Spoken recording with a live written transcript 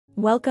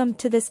Welcome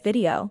to this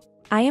video.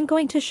 I am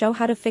going to show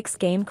how to fix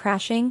game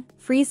crashing,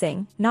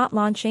 freezing, not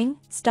launching,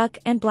 stuck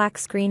and black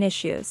screen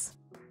issues.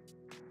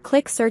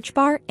 Click search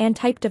bar and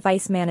type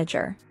device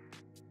manager.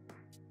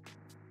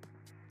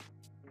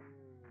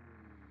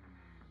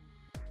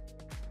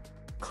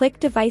 Click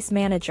device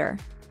manager.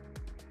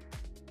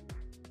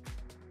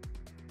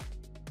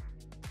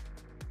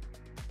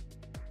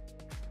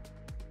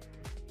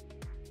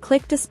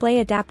 Click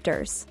display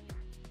adapters.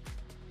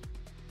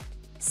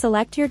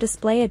 Select your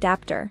display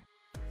adapter.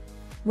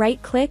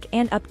 Right-click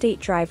and update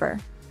driver.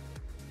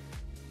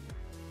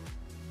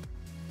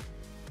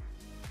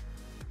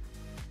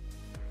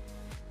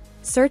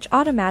 Search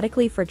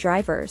automatically for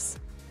drivers.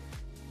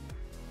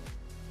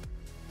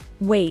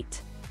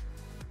 Wait.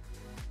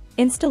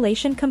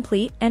 Installation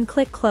complete and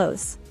click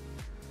close.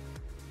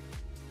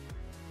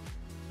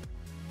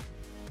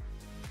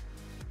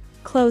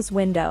 Close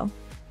window.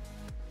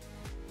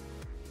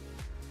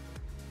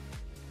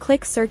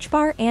 Click search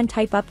bar and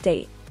type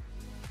update.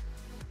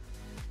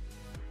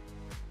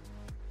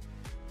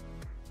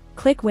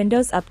 Click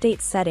Windows Update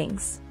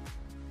Settings.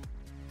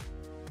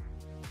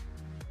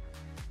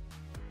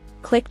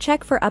 Click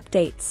Check for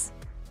updates.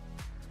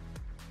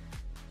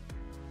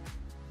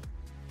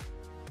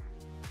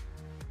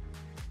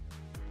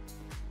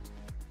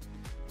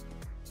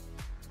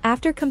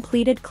 After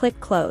completed, click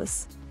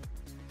Close.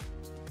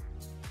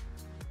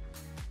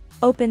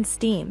 Open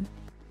Steam.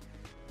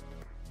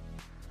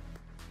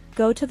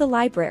 Go to the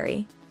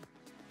library.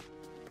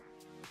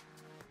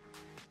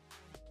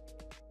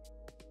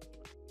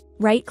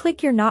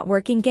 Right-click your not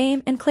working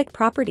game and click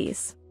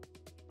Properties.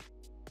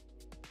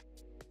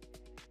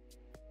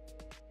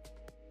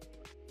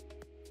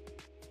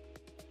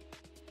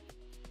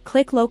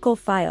 Click Local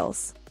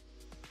Files.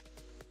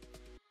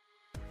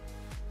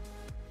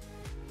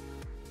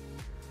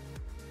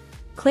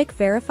 Click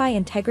Verify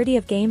integrity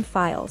of game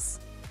files.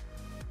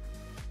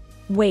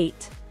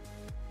 Wait.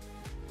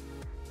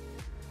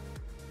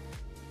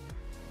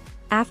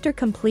 After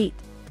complete,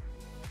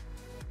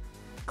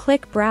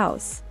 click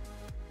Browse.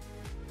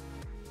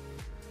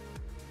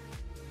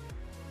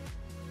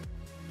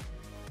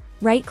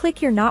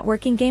 Right-click your not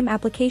working game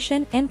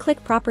application and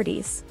click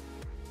Properties.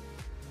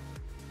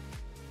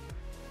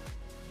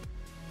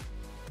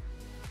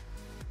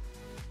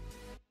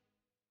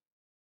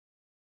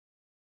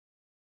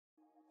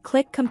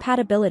 Click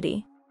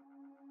Compatibility.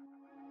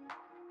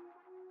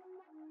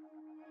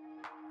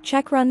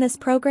 Check Run this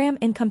program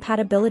in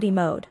compatibility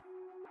mode.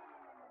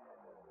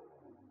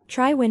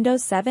 Try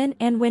Windows 7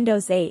 and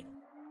Windows 8.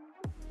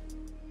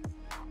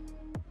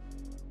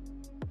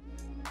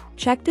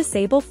 Check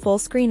Disable full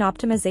screen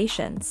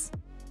optimizations.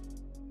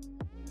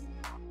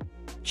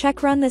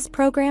 Check Run this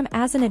program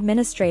as an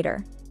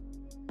administrator.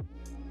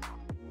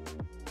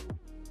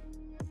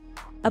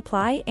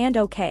 Apply and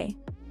OK.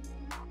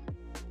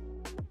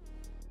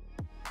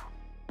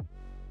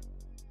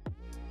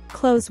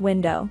 Close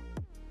window.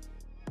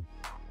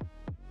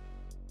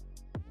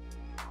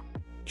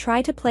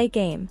 Try to play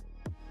game.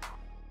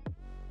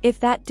 If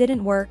that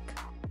didn't work,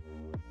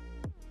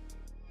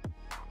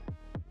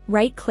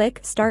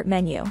 right-click Start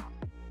menu.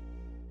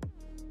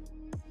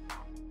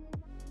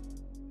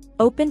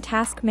 Open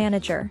Task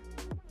Manager.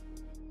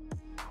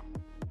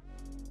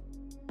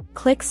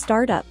 Click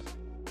Startup.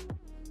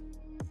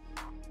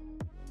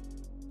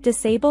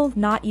 Disable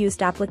Not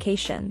Used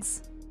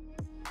Applications.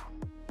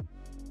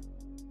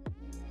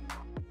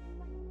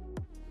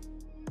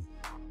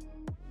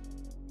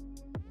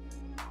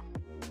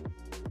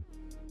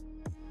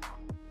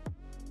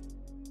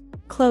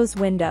 Close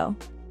window.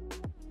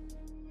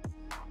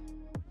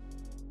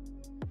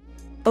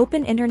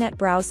 Open Internet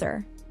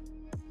browser.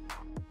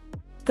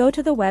 Go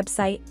to the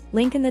website,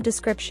 link in the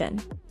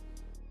description.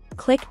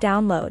 Click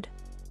Download.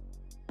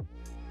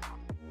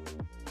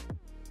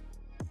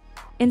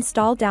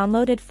 Install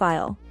downloaded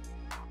file.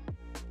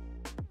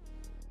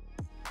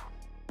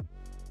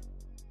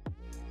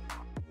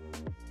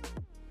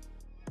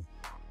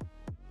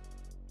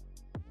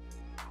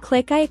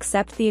 Click I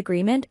accept the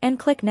agreement and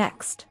click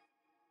Next.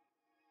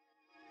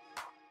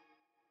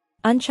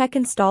 Uncheck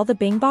Install the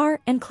Bing bar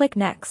and click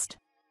Next.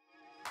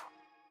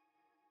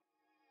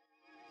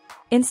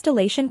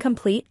 Installation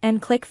complete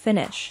and click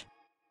Finish.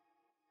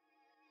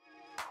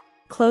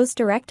 Close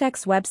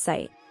DirectX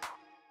website.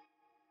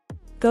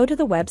 Go to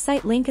the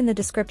website link in the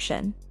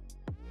description.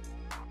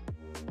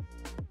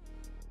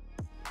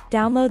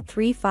 Download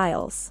 3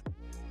 files.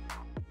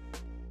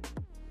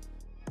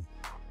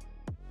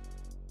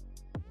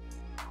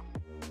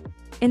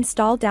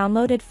 Install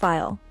downloaded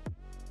file.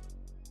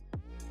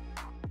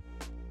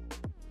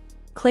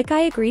 Click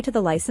I agree to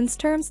the license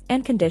terms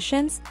and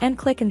conditions and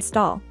click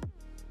Install.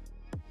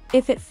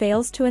 If it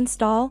fails to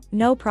install,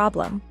 no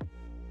problem.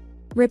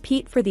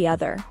 Repeat for the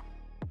other.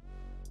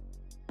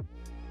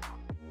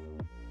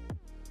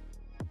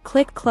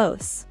 Click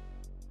Close.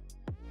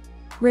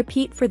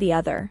 Repeat for the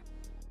other.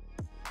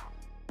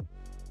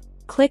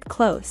 Click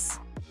Close.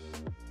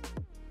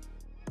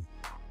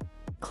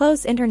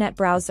 Close Internet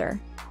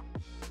browser.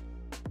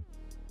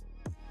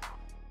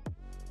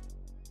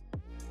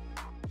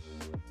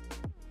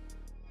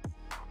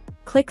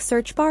 Click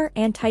search bar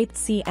and type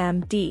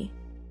CMD.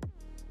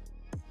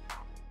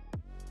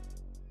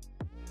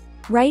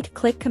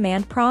 Right-click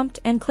command prompt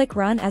and click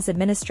Run as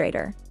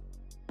administrator.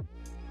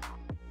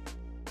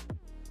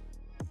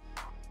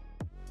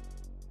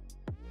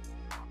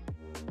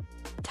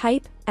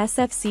 Type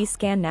SFC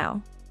scan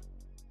now.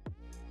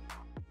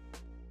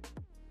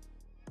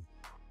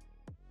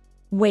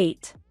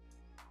 Wait.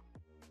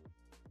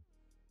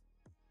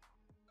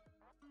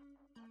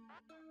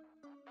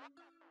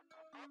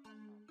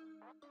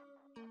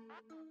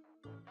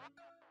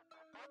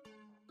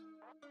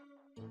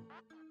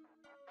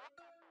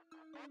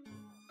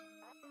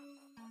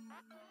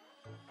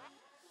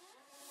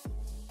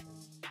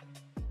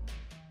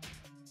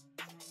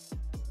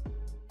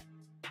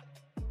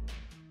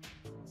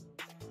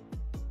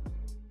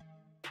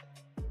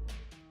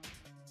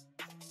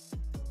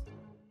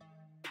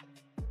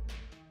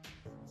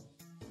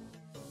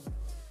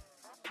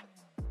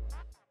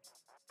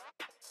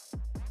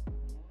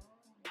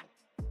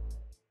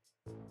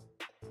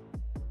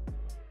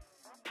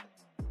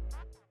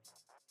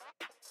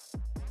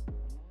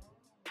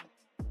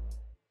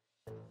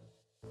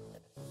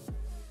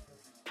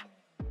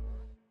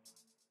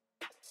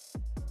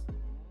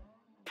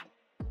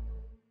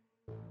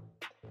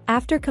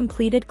 After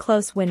completed,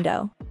 close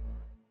window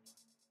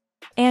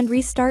and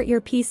restart your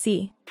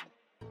PC.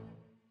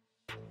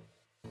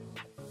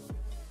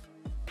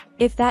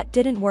 If that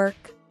didn't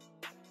work,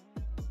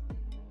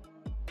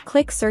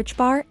 click search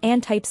bar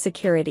and type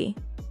security.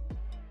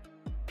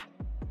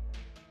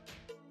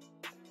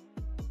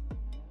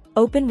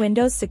 Open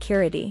Windows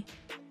Security.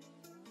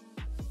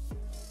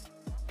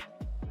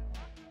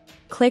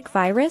 Click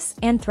Virus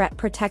and Threat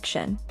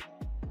Protection.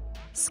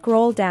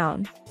 Scroll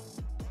down.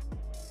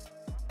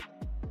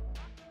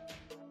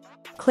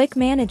 Click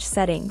Manage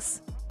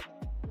Settings.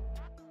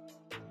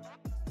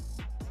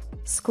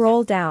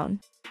 Scroll down.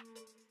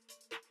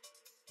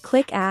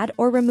 Click Add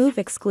or Remove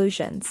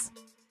Exclusions.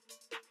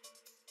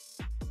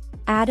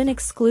 Add an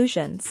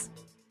exclusions.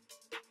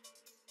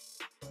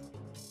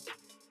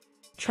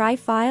 Try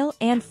File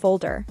and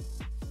Folder.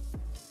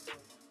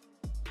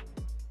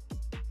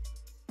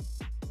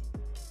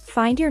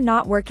 Find your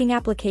not working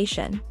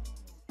application.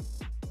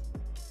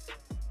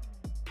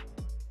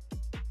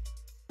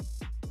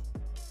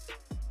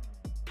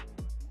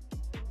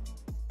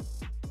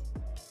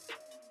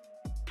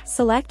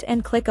 Select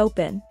and click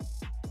Open.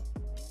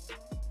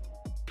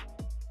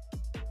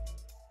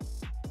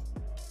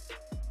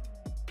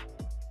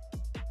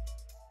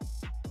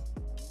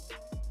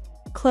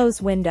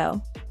 Close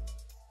window.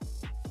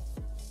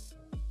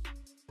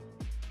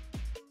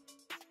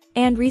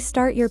 And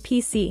restart your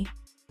PC.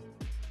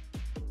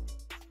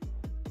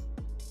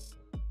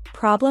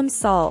 Problem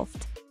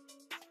solved.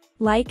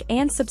 Like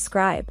and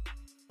subscribe.